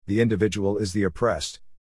The individual is the oppressed.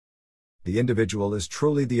 The individual is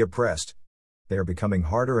truly the oppressed. They are becoming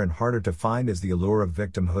harder and harder to find as the allure of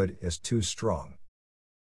victimhood is too strong.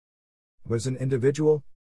 What is an individual?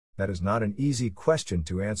 That is not an easy question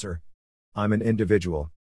to answer. I'm an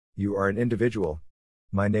individual. You are an individual.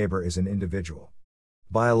 My neighbor is an individual.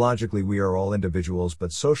 Biologically, we are all individuals,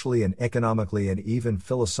 but socially and economically and even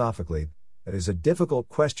philosophically, that is a difficult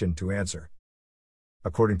question to answer.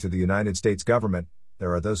 According to the United States government,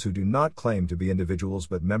 there are those who do not claim to be individuals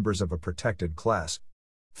but members of a protected class.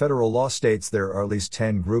 Federal law states there are at least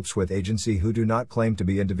 10 groups with agency who do not claim to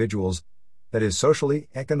be individuals, that is socially,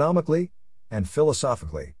 economically, and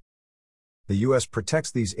philosophically. The U.S. protects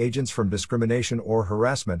these agents from discrimination or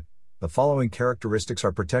harassment. The following characteristics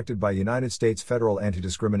are protected by United States federal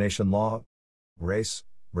anti-discrimination law: race,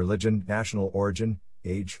 religion, national origin,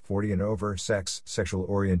 age 40 and over, sex, sexual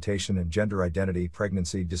orientation and gender identity,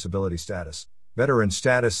 pregnancy, disability status, veteran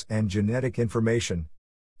status, and genetic information.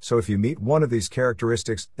 So if you meet one of these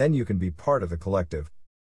characteristics, then you can be part of the collective.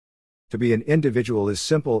 To be an individual is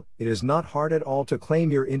simple. It is not hard at all to claim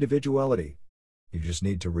your individuality. You just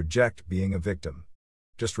need to reject being a victim.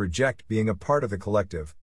 Just reject being a part of the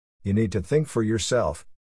collective. You need to think for yourself.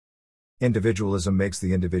 Individualism makes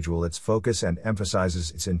the individual its focus and emphasizes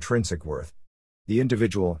its intrinsic worth. The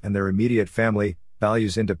individual and their immediate family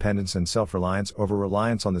values independence and self-reliance over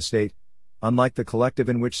reliance on the state, unlike the collective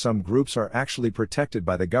in which some groups are actually protected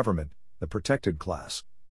by the government, the protected class.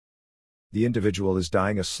 The individual is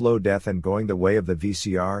dying a slow death and going the way of the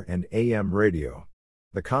VCR and AM radio.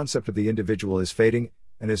 The concept of the individual is fading,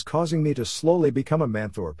 and is causing me to slowly become a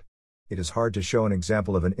Manthorpe. It is hard to show an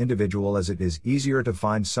example of an individual as it is easier to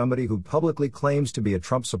find somebody who publicly claims to be a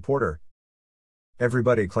Trump supporter.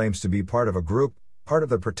 Everybody claims to be part of a group, part of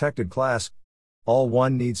the protected class. All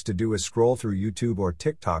one needs to do is scroll through YouTube or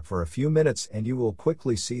TikTok for a few minutes and you will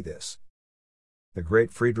quickly see this. The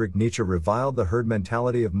great Friedrich Nietzsche reviled the herd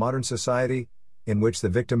mentality of modern society, in which the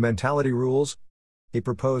victim mentality rules. He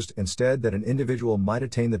proposed instead that an individual might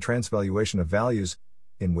attain the transvaluation of values,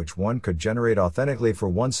 in which one could generate authentically for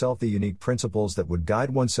oneself the unique principles that would guide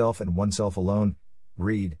oneself and oneself alone.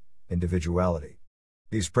 Read, individuality.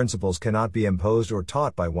 These principles cannot be imposed or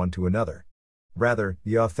taught by one to another. Rather,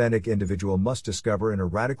 the authentic individual must discover in a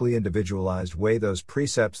radically individualized way those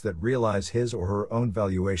precepts that realize his or her own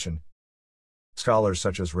valuation. Scholars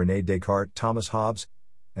such as René Descartes, Thomas Hobbes,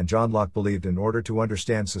 and John Locke believed in order to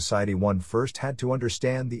understand society one first had to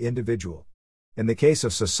understand the individual. In the case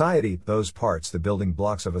of society, those parts, the building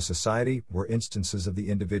blocks of a society, were instances of the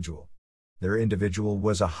individual. Their individual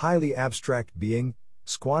was a highly abstract being,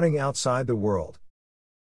 squatting outside the world.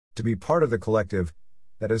 To be part of the collective,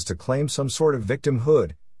 that is to claim some sort of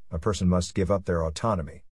victimhood, a person must give up their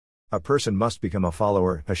autonomy. A person must become a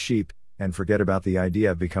follower, a sheep, and forget about the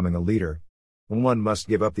idea of becoming a leader. One must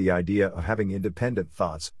give up the idea of having independent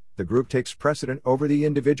thoughts. The group takes precedent over the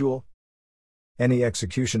individual. Any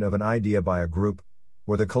execution of an idea by a group,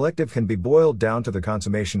 or the collective, can be boiled down to the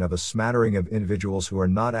consummation of a smattering of individuals who are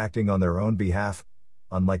not acting on their own behalf,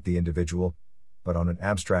 unlike the individual, but on an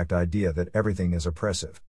abstract idea that everything is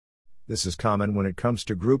oppressive. This is common when it comes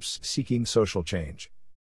to groups seeking social change.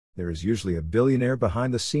 There is usually a billionaire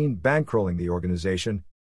behind the scene bankrolling the organization.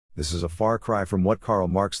 This is a far cry from what Karl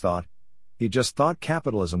Marx thought. He just thought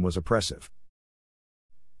capitalism was oppressive.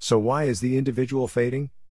 So why is the individual fading?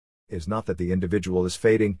 It is not that the individual is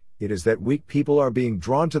fading, it is that weak people are being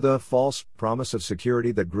drawn to the false promise of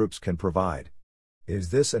security that groups can provide. Is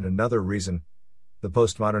this and another reason the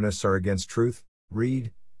postmodernists are against truth?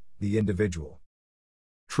 Read, the individual.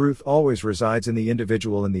 Truth always resides in the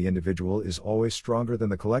individual, and the individual is always stronger than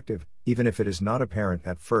the collective, even if it is not apparent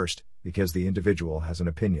at first, because the individual has an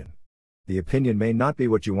opinion. The opinion may not be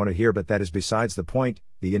what you want to hear, but that is besides the point.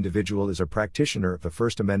 The individual is a practitioner of the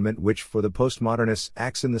First Amendment, which for the postmodernists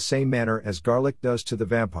acts in the same manner as garlic does to the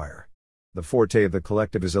vampire. The forte of the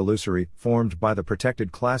collective is illusory, formed by the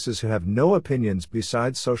protected classes who have no opinions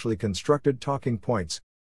besides socially constructed talking points.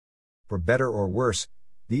 For better or worse,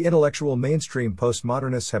 the intellectual mainstream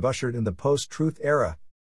postmodernists have ushered in the post-truth era.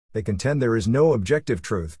 They contend there is no objective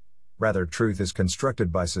truth. Rather, truth is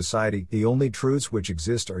constructed by society. The only truths which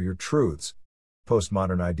exist are your truths.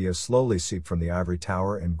 Postmodern ideas slowly seeped from the ivory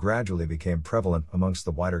tower and gradually became prevalent amongst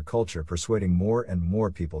the wider culture, persuading more and more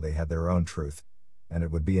people they had their own truth, and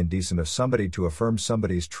it would be indecent of somebody to affirm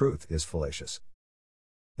somebody's truth is fallacious.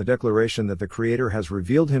 The declaration that the Creator has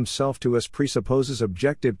revealed Himself to us presupposes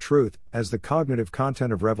objective truth as the cognitive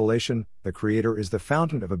content of revelation. The Creator is the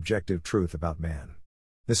fountain of objective truth about man.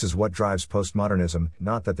 This is what drives postmodernism,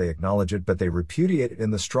 not that they acknowledge it, but they repudiate it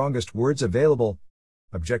in the strongest words available.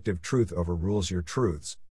 Objective truth overrules your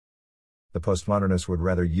truths. The postmodernists would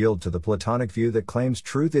rather yield to the Platonic view that claims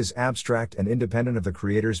truth is abstract and independent of the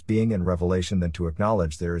Creator's being and revelation than to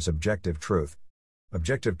acknowledge there is objective truth.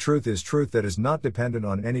 Objective truth is truth that is not dependent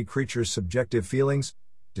on any creature's subjective feelings,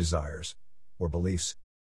 desires, or beliefs.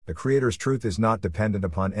 The Creator's truth is not dependent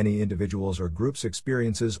upon any individual's or group's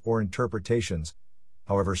experiences or interpretations,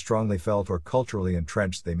 however strongly felt or culturally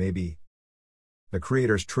entrenched they may be. The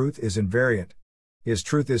Creator's truth is invariant. His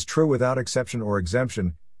truth is true without exception or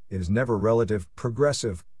exemption. It is never relative,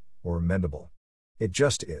 progressive, or amendable. It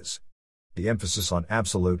just is. The emphasis on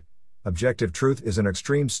absolute, objective truth is an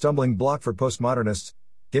extreme stumbling block for postmodernists,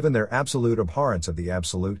 given their absolute abhorrence of the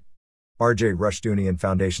absolute. R.J. Rushdoony in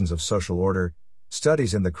Foundations of Social Order,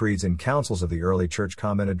 Studies in the Creeds and Councils of the Early Church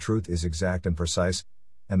commented truth is exact and precise,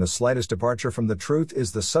 and the slightest departure from the truth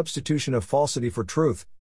is the substitution of falsity for truth.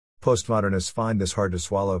 Postmodernists find this hard to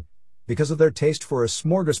swallow, because of their taste for a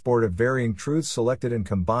smorgasbord of varying truths selected and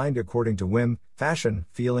combined according to whim, fashion,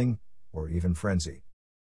 feeling, or even frenzy.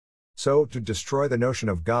 So, to destroy the notion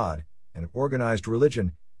of God, and organized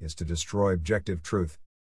religion, is to destroy objective truth.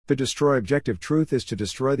 To destroy objective truth is to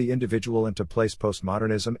destroy the individual and to place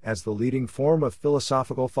postmodernism as the leading form of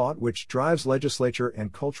philosophical thought which drives legislature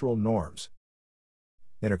and cultural norms.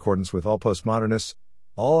 In accordance with all postmodernists,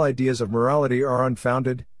 all ideas of morality are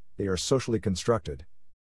unfounded, they are socially constructed.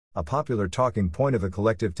 A popular talking point of the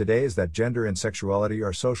collective today is that gender and sexuality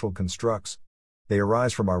are social constructs. They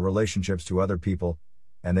arise from our relationships to other people,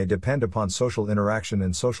 and they depend upon social interaction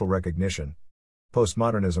and social recognition.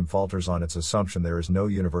 Postmodernism falters on its assumption there is no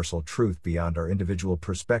universal truth beyond our individual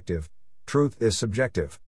perspective. Truth is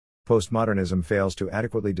subjective. Postmodernism fails to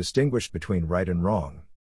adequately distinguish between right and wrong.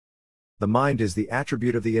 The mind is the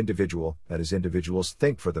attribute of the individual, that is, individuals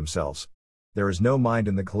think for themselves. There is no mind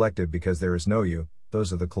in the collective because there is no you.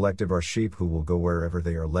 Those of the collective are sheep who will go wherever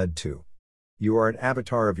they are led to. You are an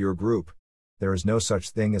avatar of your group. There is no such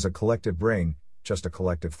thing as a collective brain, just a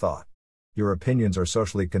collective thought. Your opinions are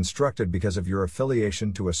socially constructed because of your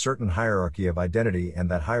affiliation to a certain hierarchy of identity, and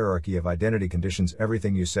that hierarchy of identity conditions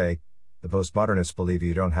everything you say. The postmodernists believe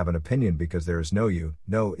you don't have an opinion because there is no you,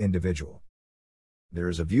 no individual. There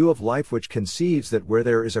is a view of life which conceives that where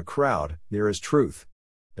there is a crowd, there is truth.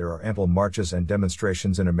 There are ample marches and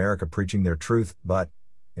demonstrations in America preaching their truth, but,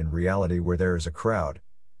 in reality, where there is a crowd,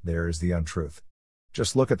 there is the untruth.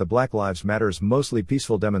 Just look at the Black Lives Matter's mostly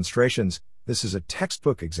peaceful demonstrations. This is a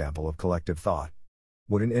textbook example of collective thought.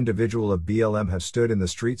 Would an individual of BLM have stood in the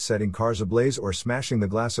street setting cars ablaze or smashing the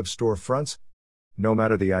glass of store fronts? No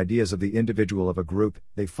matter the ideas of the individual of a group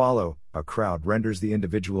they follow, a crowd renders the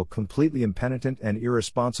individual completely impenitent and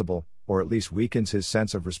irresponsible, or at least weakens his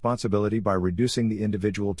sense of responsibility by reducing the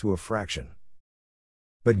individual to a fraction.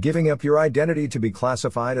 But giving up your identity to be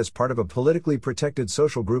classified as part of a politically protected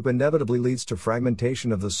social group inevitably leads to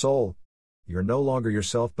fragmentation of the soul. You're no longer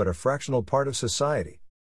yourself but a fractional part of society.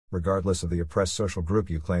 Regardless of the oppressed social group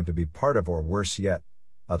you claim to be part of, or worse yet,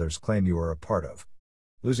 others claim you are a part of.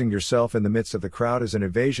 Losing yourself in the midst of the crowd is an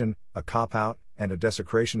evasion, a cop-out, and a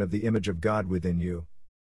desecration of the image of God within you.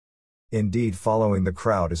 Indeed, following the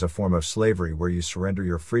crowd is a form of slavery where you surrender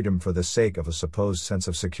your freedom for the sake of a supposed sense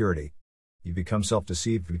of security. You become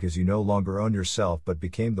self-deceived because you no longer own yourself but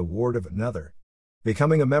became the ward of another.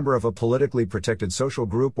 Becoming a member of a politically protected social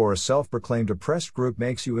group or a self-proclaimed oppressed group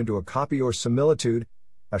makes you into a copy or similitude,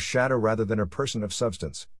 a shadow rather than a person of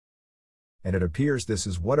substance. And it appears this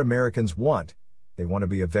is what Americans want. They want to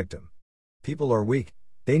be a victim. People are weak.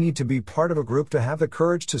 They need to be part of a group to have the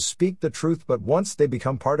courage to speak the truth, but once they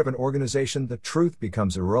become part of an organization, the truth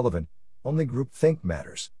becomes irrelevant. Only groupthink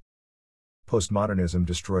matters. Postmodernism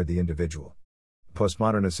destroyed the individual.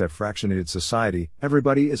 Postmodernists have fractionated society.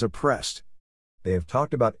 Everybody is oppressed. They have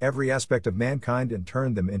talked about every aspect of mankind and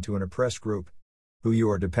turned them into an oppressed group. Who you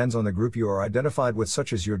are depends on the group you are identified with,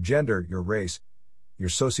 such as your gender, your race, your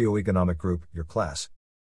socioeconomic group, your class.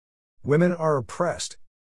 Women are oppressed.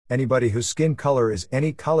 Anybody whose skin color is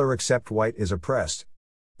any color except white is oppressed.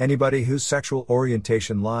 Anybody whose sexual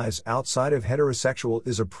orientation lies outside of heterosexual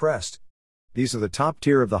is oppressed. These are the top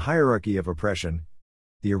tier of the hierarchy of oppression.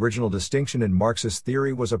 The original distinction in Marxist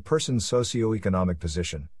theory was a person's socioeconomic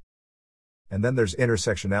position. And then there's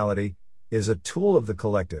intersectionality, is a tool of the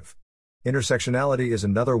collective. Intersectionality is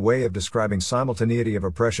another way of describing simultaneity of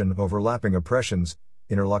oppression, overlapping oppressions,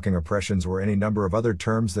 interlocking oppressions, or any number of other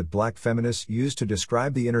terms that black feminists use to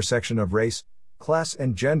describe the intersection of race, class,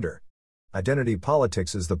 and gender. Identity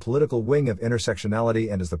politics is the political wing of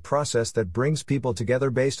intersectionality and is the process that brings people together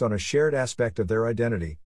based on a shared aspect of their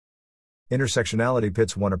identity. Intersectionality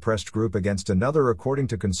pits one oppressed group against another according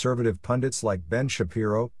to conservative pundits like Ben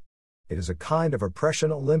Shapiro. It is a kind of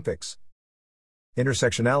oppression Olympics.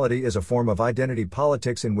 Intersectionality is a form of identity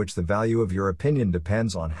politics in which the value of your opinion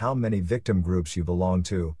depends on how many victim groups you belong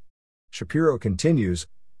to. Shapiro continues,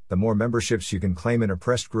 the more memberships you can claim in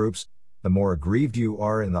oppressed groups, the more aggrieved you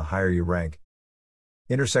are and the higher you rank.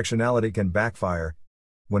 Intersectionality can backfire.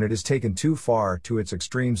 When it is taken too far to its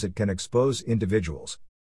extremes, it can expose individuals.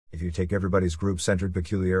 If you take everybody's group-centered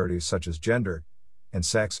peculiarities such as gender and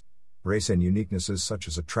sex, race and uniquenesses such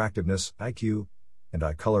as attractiveness, IQ, and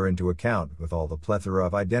eye color into account, with all the plethora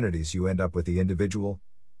of identities you end up with the individual,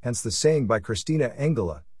 hence the saying by Christina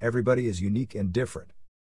Engela, everybody is unique and different.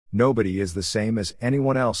 Nobody is the same as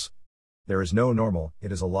anyone else. There is no normal.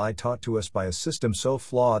 It is a lie taught to us by a system so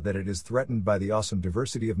flawed that it is threatened by the awesome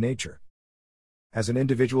diversity of nature. As an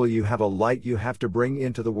individual, you have a light you have to bring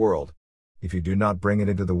into the world. If you do not bring it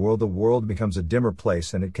into the world becomes a dimmer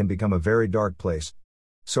place and it can become a very dark place.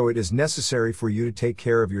 So it is necessary for you to take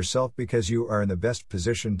care of yourself because you are in the best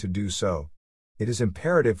position to do so. It is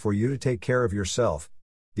imperative for you to take care of yourself.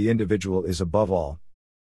 The individual is above all.